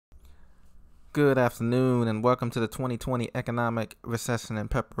Good afternoon and welcome to the 2020 Economic Recession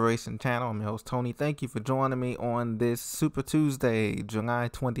and Preparation Channel. I'm your host, Tony. Thank you for joining me on this Super Tuesday, July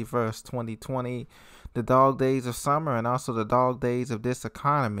 21st, 2020, the dog days of summer and also the dog days of this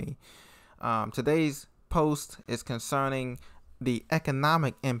economy. Today's post is concerning the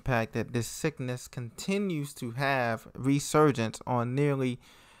economic impact that this sickness continues to have resurgence on nearly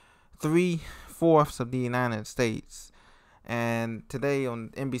 3/4 of the United States. And today on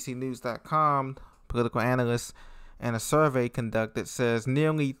NBCnews.com, political analysts and a survey conducted says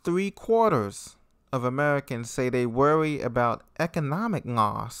nearly 3/4 of Americans say they worry about economic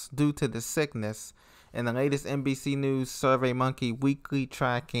loss due to the sickness in the latest NBC News SurveyMonkey weekly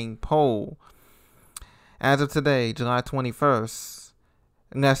tracking poll. As of today, July 21st,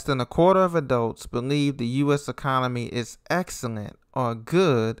 less than a quarter of adults believe the U.S. economy is excellent or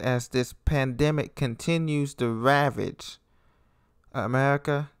good as this pandemic continues to ravage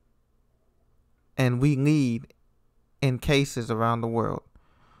America, and we lead in cases around the world.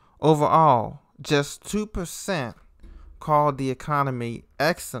 Overall, just 2% called the economy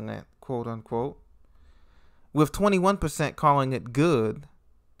excellent, quote unquote, with 21% calling it good.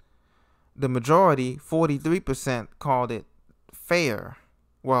 The majority, 43%, called it fair,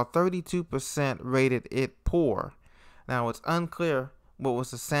 while 32% rated it poor. Now, it's unclear what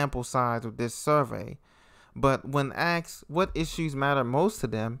was the sample size of this survey, but when asked what issues matter most to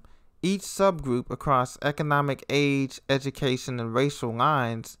them, each subgroup across economic, age, education, and racial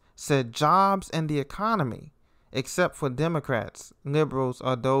lines said jobs and the economy, except for Democrats, liberals,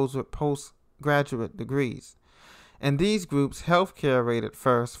 or those with postgraduate degrees. In these groups, healthcare rated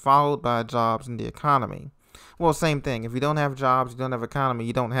first, followed by jobs and the economy. Well, same thing. If you don't have jobs, you don't have economy,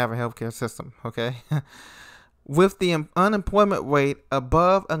 you don't have a healthcare system, okay? With the unemployment rate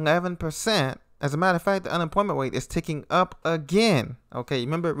above 11%, as a matter of fact, the unemployment rate is ticking up again. Okay,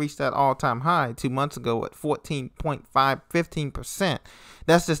 remember it reached that all-time high 2 months ago at 15%.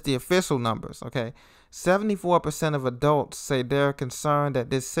 That's just the official numbers, okay? 74% of adults say they're concerned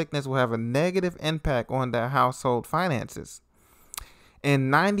that this sickness will have a negative impact on their household finances.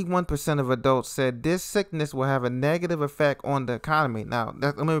 And 91% of adults said this sickness will have a negative effect on the economy. Now,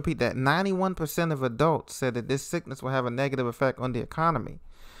 let me repeat that. 91% of adults said that this sickness will have a negative effect on the economy.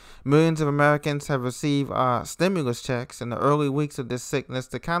 Millions of Americans have received stimulus checks in the early weeks of this sickness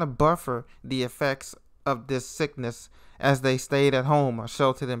to kind of buffer the effects of this sickness as they stayed at home or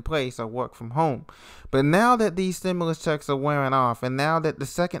sheltered in place or worked from home. But now that these stimulus checks are wearing off, and now that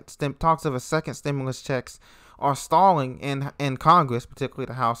the talks of a second stimulus checks are stalling in Congress, particularly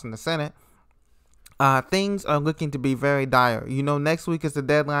the House and the Senate, things are looking to be very dire. You know, next week is the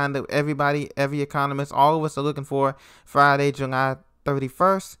deadline that every economist, all of us are looking for. Friday, July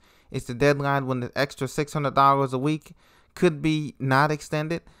 31st. It's the deadline when the extra $600 a week could be not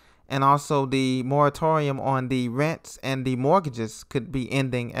extended. And also the moratorium on the rents and the mortgages could be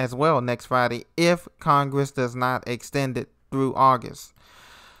ending as well next Friday if Congress does not extend it through August.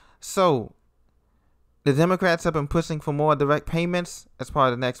 So the Democrats have been pushing for more direct payments as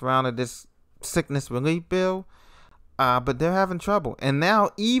part of the next round of this sickness relief bill. But they're having trouble. And now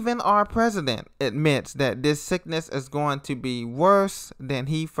even our president admits that this sickness is going to be worse than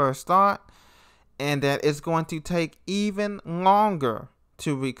he first thought, and that it's going to take even longer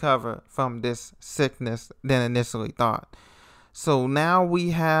to recover from this sickness than initially thought. So now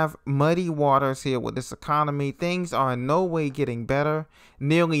we have muddy waters here with this economy. Things are in no way getting better.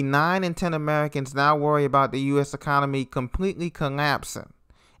 Nearly 9 in 10 Americans now worry about the U.S. economy completely collapsing.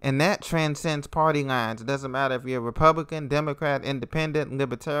 And that transcends party lines. It doesn't matter if you're a Republican, Democrat, Independent,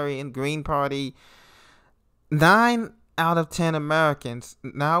 Libertarian, Green Party. 9 out of 10 Americans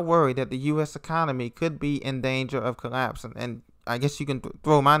now worry that the U.S. economy could be in danger of collapsing. And I guess you can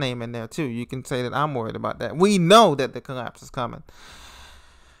throw my name in there too. You can say that I'm worried about that. We know that the collapse is coming.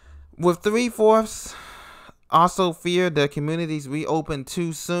 With 3/4 also fear the communities reopen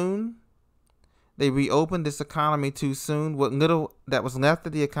too soon. They reopened this economy too soon. What little that was left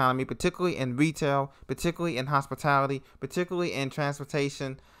of the economy, particularly in retail, particularly in hospitality, particularly in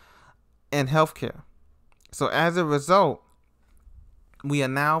transportation and healthcare. So as a result, we are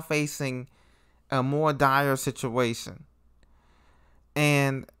now facing a more dire situation.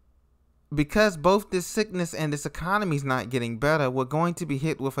 And because both this sickness and this economy is not getting better, we're going to be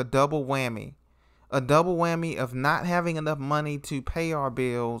hit with a double whammy. A double whammy of not having enough money to pay our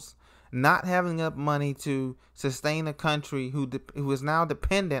bills, not having enough money to sustain a country who is now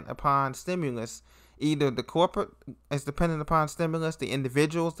dependent upon stimulus. Either the corporate is dependent upon stimulus, the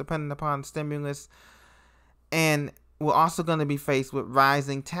individuals dependent upon stimulus, and we're also going to be faced with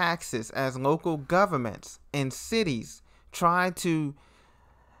rising taxes as local governments and cities try to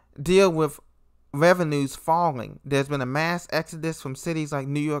deal with revenues falling. There's been a mass exodus from cities like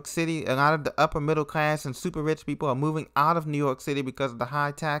New York City. A lot of the upper middle class and super rich people are moving out of New York City because of the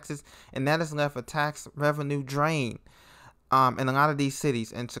high taxes, and that has left a tax revenue drain in a lot of these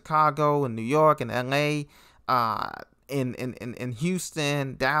cities, in Chicago and New York and LA, in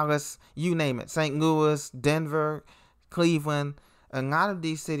Houston, Dallas, you name it, St. Louis, Denver, Cleveland. A lot of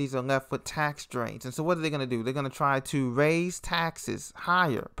these cities are left with tax drains. And so what are they going to do? They're going to try to raise taxes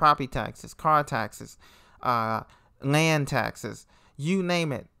higher, property taxes, car taxes, land taxes, you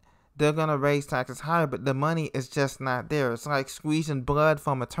name it. They're going to raise taxes higher, but the money is just not there. It's like squeezing blood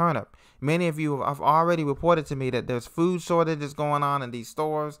from a turnip. Many of you have already reported to me that there's food shortages going on in these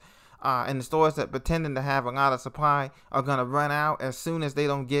stores. And the stores that pretending to have a lot of supply are going to run out as soon as they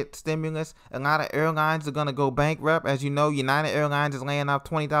don't get stimulus. A lot of airlines are going to go bankrupt. As you know, United Airlines is laying off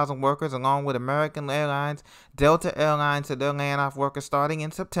 20,000 workers along with American Airlines. Delta Airlines said they're laying off workers starting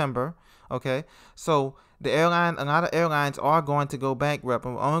in September. Okay, so a lot of airlines are going to go bankrupt,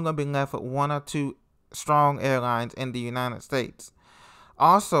 and we're only going to be left with one or two strong airlines in the United States.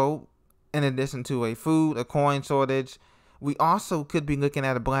 Also, in addition to a coin shortage, we also could be looking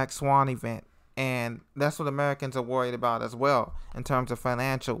at a black swan event, and that's what Americans are worried about as well in terms of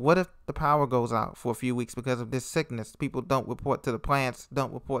financial. What if the power goes out for a few weeks because of this sickness? People don't report to the plants,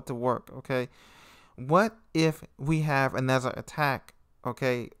 don't report to work, okay? What if we have another attack,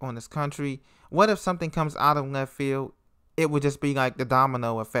 okay, on this country? What if something comes out of left field? It would just be like the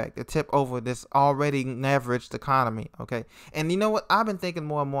domino effect, a tip over this already leveraged economy, okay? And you know what? I've been thinking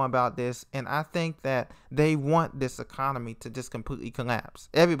more and more about this, and I think that they want this economy to just completely collapse.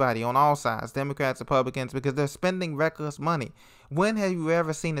 Everybody on all sides, Democrats, Republicans, because they're spending reckless money. When have you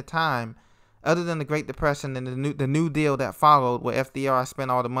ever seen a time, other than the Great Depression and the New Deal that followed, where FDR spent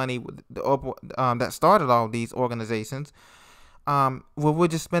all the money that started all these organizations, where we're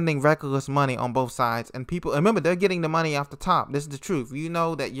just spending reckless money on both sides, and people, remember, they're getting the money off the top. This is the truth. You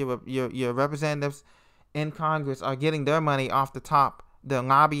know that your representatives in Congress are getting their money off the top. The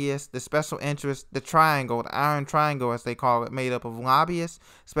lobbyists, the special interests, the triangle, the iron triangle as they call it, made up of lobbyists,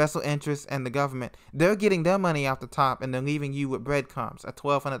 special interests, and the government. They're getting their money off the top, and they're leaving you with breadcrumbs, a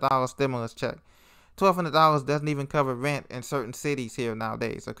 $1,200 stimulus check. $1,200 doesn't even cover rent in certain cities here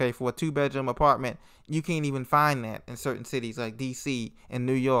nowadays, okay? For a 2-bedroom apartment, you can't even find that in certain cities like D.C. and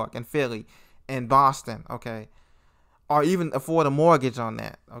New York and Philly and Boston, okay? Or even afford a mortgage on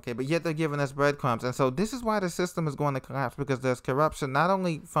that, okay? But yet they're giving us breadcrumbs. And so this is why the system is going to collapse, because there's corruption not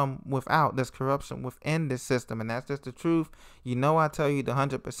only from without, there's corruption within this system. And that's just the truth. You know, I tell you the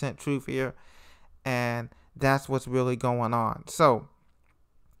 100% truth here. And that's what's really going on. So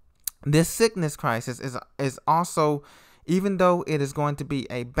this sickness crisis is also, even though it is going to be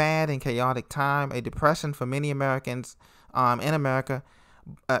a bad and chaotic time, a depression for many Americans in America,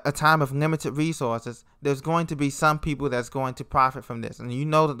 a time of limited resources, there's going to be some people that's going to profit from this. And you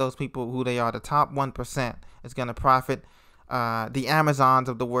know that those people, who they are, the top 1% is going to profit. The Amazons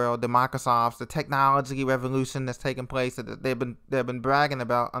of the world, the Microsofts, the technology revolution that's taking place that they've been bragging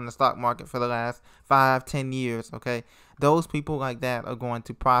about on the stock market for the last 5-10 years. Okay, those people like that are going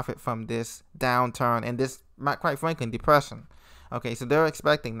to profit from this downturn and this, quite frankly, depression. Okay, so they're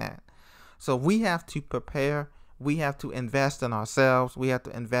expecting that. So we have to prepare. We have to invest in ourselves. We have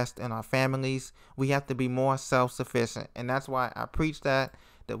to invest in our families. We have to be more self-sufficient, and that's why I preach that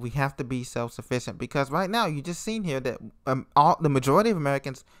we have to be self-sufficient, because right now you just seen here that the majority of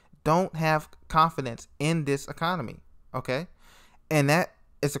Americans don't have confidence in this economy, okay? And that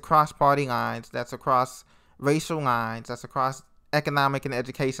is across party lines, that's across racial lines, that's across economic and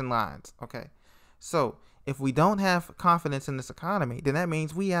education lines, okay? So if we don't have confidence in this economy, then that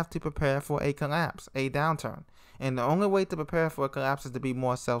means we have to prepare for a collapse, a downturn. And the only way to prepare for a collapse is to be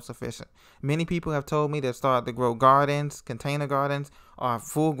more self-sufficient. Many people have told me they've started to grow gardens, container gardens, or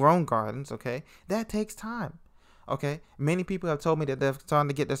full-grown gardens, okay? That takes time, okay? Many people have told me that they're starting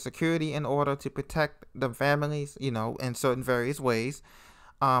to get their security in order to protect their families, you know, in certain various ways.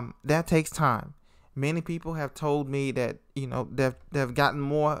 That takes time. Many people have told me that, you know, they've gotten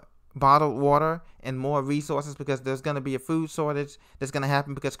more bottled water and more resources because there's going to be a food shortage that's going to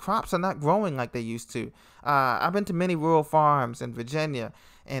happen because crops are not growing like they used to. I've been to many rural farms in Virginia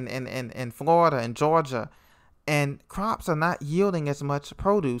and Florida and Georgia, and crops are not yielding as much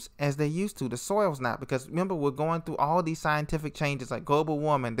produce as they used to. The soil's not, because remember, we're going through all these scientific changes like global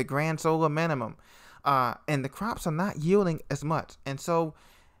warming, the grand solar minimum, and the crops are not yielding as much. And so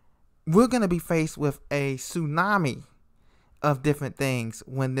we're going to be faced with a tsunami of different things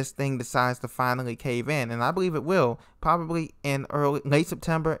when this thing decides to finally cave in, and I believe it will. Probably in late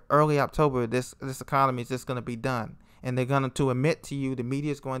September, early October, this economy is just going to be done. and they're going to admit to you, the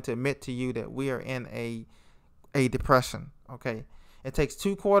media is going to admit to you that we are in a depression. Okay, it takes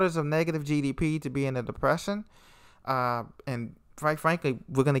 2 quarters of negative GDP to be in a depression, and quite frankly,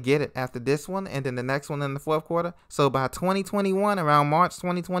 we're going to get it after this one and then the next one in the 4th quarter. So by 2021, around March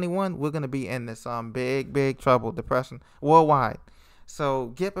 2021, we're going to be in this big trouble, depression worldwide. So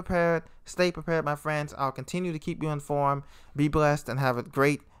get prepared, stay prepared, my friends. I'll continue to keep you informed. Be blessed and have a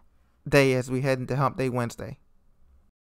great day as we head into Hump Day Wednesday.